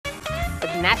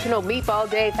National Meatball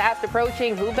Day fast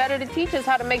approaching. Who better to teach us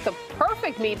how to make the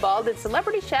perfect meatball than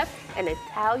celebrity chef and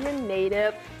Italian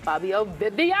native Fabio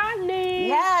Viviani?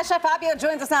 Yeah, Chef Fabio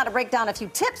joins us now to break down a few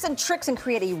tips and tricks and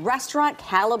create a restaurant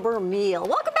caliber meal.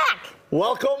 Welcome back.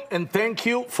 Welcome, and thank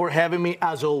you for having me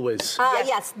as always.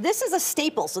 Yes, this is a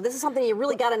staple, so this is something you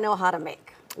really got to know how to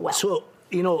make well. So,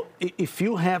 you know, if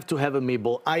you have to have a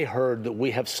meatball, I heard that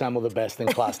we have some of the best in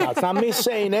class. Now, it's not me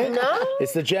saying it. No.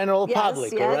 It's the general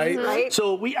public, all right? Right.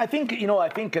 So I think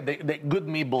the good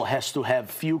meatball has to have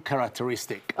few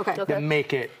characteristics that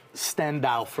make it stand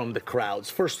out from the crowds.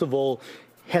 First of all,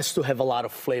 has to have a lot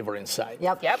of flavor inside.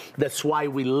 Yep. That's why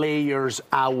we layers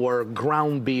our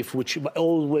ground beef, which will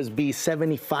always be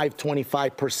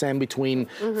 75-25% between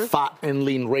fat and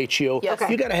lean ratio. Yes.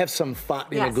 You gotta have some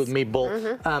fat in a good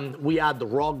meatball. We add the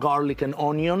raw garlic and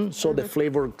onion, so the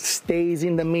flavor stays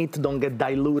in the meat, don't get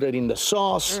diluted in the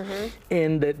sauce.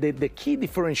 And the key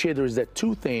differentiator is that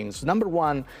two things. Number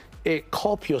one, a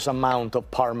copious amount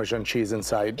of Parmesan cheese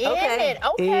inside.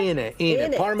 In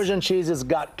it. Parmesan cheese has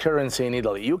got currency in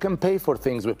Italy. You can pay for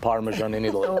things with Parmesan in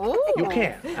Italy. You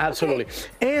can, absolutely.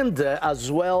 And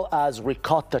as well as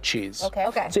ricotta cheese.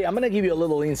 See, I'm gonna give you a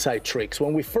little inside tricks.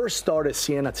 When we first started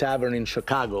Siena Tavern in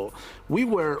Chicago, we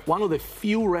were one of the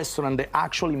few restaurants that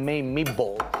actually made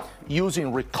meatball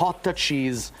using ricotta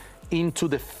cheese into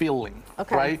the filling,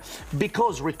 right?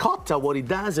 Because ricotta, what it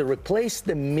does, it replaces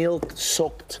the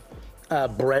milk-soaked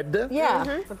bread,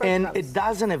 and it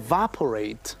doesn't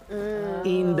evaporate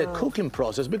in the cooking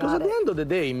process, because at the end of the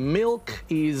day, milk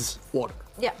is water.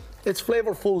 It's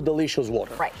flavorful, delicious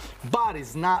water. But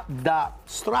it's not that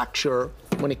structure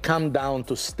when it comes down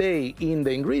to stay in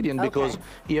the ingredient, because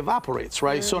it evaporates,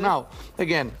 right? So now,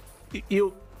 again,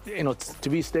 you know, to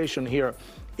be stationed here,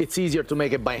 it's easier to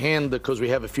make it by hand because we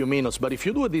have a few minutes. But if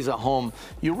you do this at home,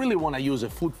 you really want to use a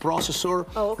food processor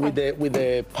with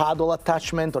a paddle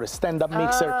attachment or a stand-up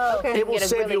mixer. It will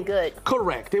save you.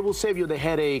 Correct. It will save you the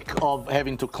headache of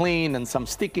having to clean and some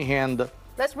sticky hand.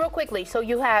 Let's real quickly. So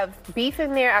you have beef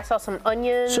in there. I saw some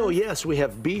onions. So yes, we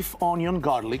have beef, onion,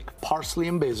 garlic, parsley,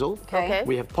 and basil.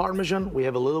 We have Parmesan. We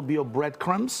have a little bit of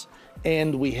breadcrumbs.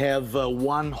 And we have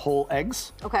 1 whole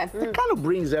eggs. It kind of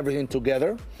brings everything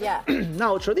together.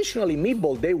 Now, traditionally,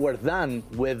 meatball, they were done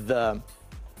with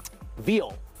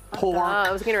veal, pork.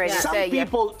 I was getting ready to say, Some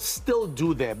people still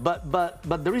do that,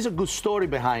 but there is a good story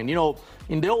behind. You know,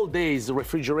 in the old days, the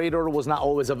refrigerator was not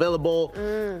always available.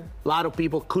 A lot of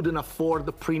people couldn't afford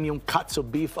the premium cuts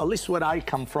of beef, at least where I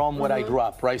come from, where I grew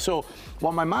up, right? So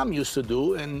what my mom used to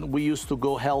do, and we used to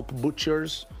go help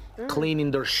butchers cleaning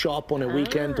their shop on a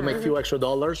weekend to make a few extra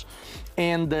dollars,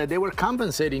 and they were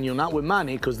compensating you not with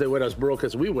money because they were as broke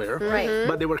as we were,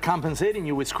 but they were compensating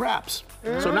you with scraps.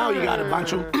 So now you got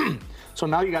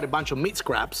a bunch of meat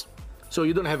scraps. So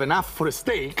you don't have enough for a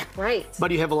steak,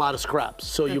 but you have a lot of scraps.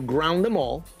 So you ground them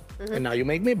all, and now you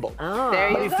make meatball.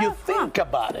 But if you think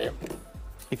about it,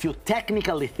 if you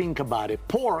technically think about it,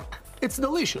 pork, it's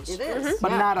delicious, it is,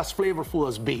 but not as flavorful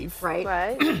as beef.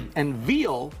 And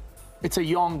veal, it's a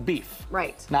young beef,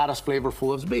 not as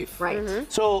flavorful as beef.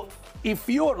 So if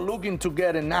you're looking to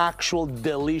get an actual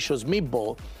delicious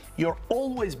meatball, you're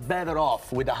always better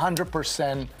off with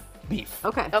 100% beef.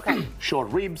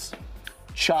 Short ribs,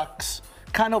 chucks,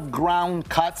 kind of ground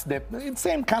cuts,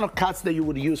 same kind of cuts that you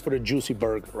would use for a juicy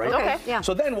burger, right?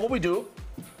 So then what we do,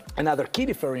 another key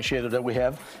differentiator that we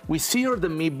have, we sear the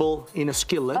meatball in a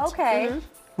skillet.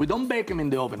 We don't bake them in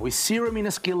the oven. We sear them in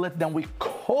a skillet, then we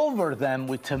cover them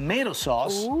with tomato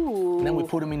sauce, and then we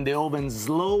put them in the oven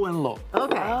slow and low.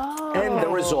 And the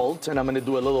result, and I'm gonna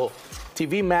do a little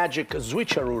TV magic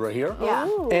switcheroo right here.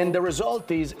 And the result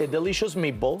is a delicious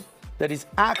meatball that is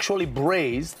actually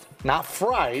braised, not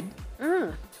fried,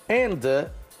 and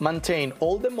maintain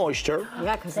all the moisture.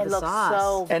 Because of the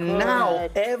sauce. And now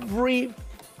every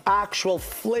actual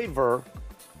flavor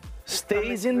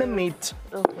stays in the meat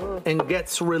and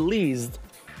gets released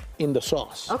in the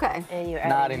sauce. And you're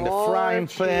not in the frying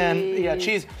pan.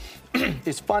 Cheese. Cheese.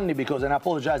 It's funny because, and I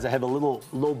apologize, I have a little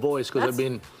low voice because I've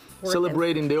been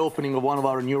celebrating the opening of one of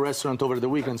our new restaurants over the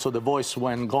weekend, so the voice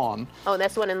went gone. Oh,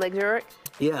 that's one in Lake Zurich?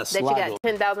 Yes, that you got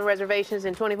 10,000 reservations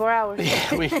in 24 hours.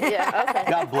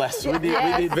 God bless. We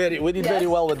did very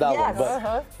well with that one.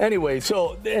 But anyway,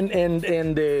 so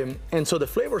and so the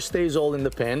flavor stays all in the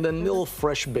pan. And a little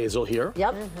fresh basil here.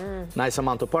 Nice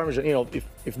amount of Parmesan. You know,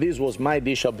 if this was my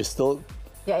dish, I'd be still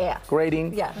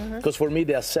grating. Because for me,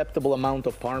 the acceptable amount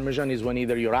of Parmesan is when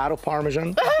either you're out of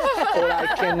Parmesan or I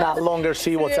can no longer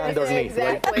see what's underneath.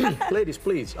 Exactly. Right? Ladies,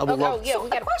 please. I would love. Yeah, we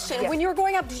got A question: yeah. when you were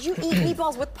growing up, did you eat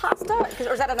meatballs with pasta,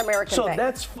 or is that an American So thing?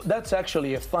 that's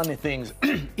actually a funny thing.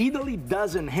 Italy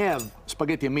doesn't have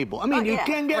spaghetti and meatball. I mean, you yeah.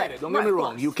 can get Right. it. Don't get Right, me of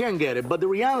wrong. course. You can get it. But the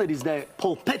reality is that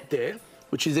polpette,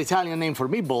 which is the Italian name for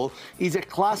meatball, is a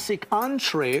classic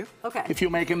entree. Okay. If you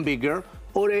make them bigger.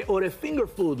 Or a finger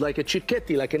food, like a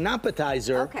cicchetti, like an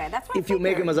appetizer. Okay, that's what I if you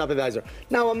make them figured. as appetizer.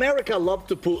 Now, America love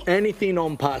to put anything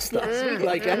on pasta. Yes, we do.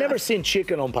 Like, I never seen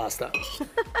chicken on pasta.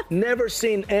 Never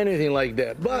seen anything like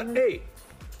that. But, hey,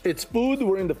 it's food.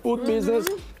 We're in the food business.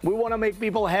 We want to make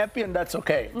people happy, and that's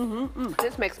okay.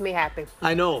 This makes me happy.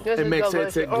 I know. This It is makes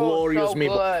delicious. it's a glorious so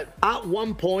meatball. good. At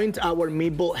one point, our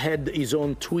meatball had his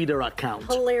own Twitter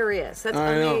account. Hilarious. That's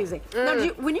I know. amazing. Now,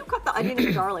 when you cut the onion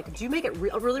and garlic, do you make it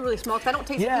really, really small? Because I don't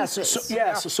taste Yes,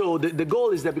 pieces. so the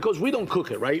goal is that because we don't cook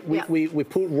it, right? Yeah. We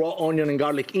put raw onion and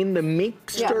garlic in the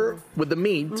mixture with the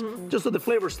meat, just so the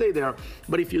flavor stay there.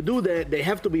 But if you do that, they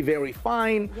have to be very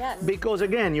fine because,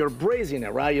 again, you're braising it,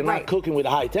 right? You're not cooking with a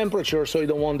high temperature, so you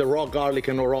don't want the raw garlic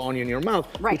and the raw onion in your mouth,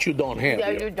 which you don't have.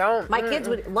 Yeah, here. you don't. My kids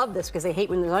would love this because they hate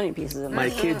when there's onion pieces in them. My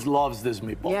kids loves this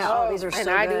meatball. Yeah, oh, these are so and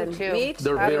I good. do too. Meat?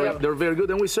 They're very good,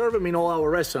 and we serve them in all our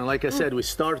restaurants. Like I said, we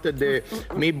started the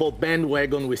meatball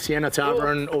bandwagon with Siena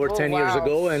Tavern over 10 years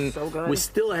ago, and So good. we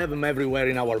still have them everywhere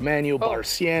in our menu, Bar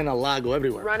Siena, Lago,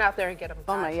 everywhere. Run out there and get them.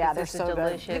 Oh my, yeah, they're This is so good.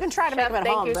 delicious. You can try to make Chef, them at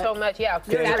thank home, you but- so much. Yeah,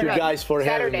 Thank you guys for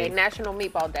having Saturday, me. National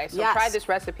Meatball Day. So Yes. try this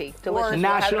recipe. Delicious. We'll have it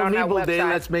National on our Meatball Day. website.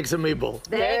 Let's make some meatball.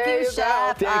 Thank There you, you go.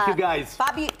 Chef. Thank you, guys.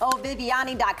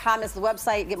 FabioViviani.com is the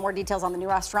website. Get more details on the new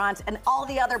restaurants and all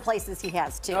the other places he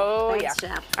has, too. Oh, Thanks,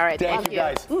 yeah. Chef. All right, Thank thank you,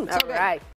 guys. So All good. right.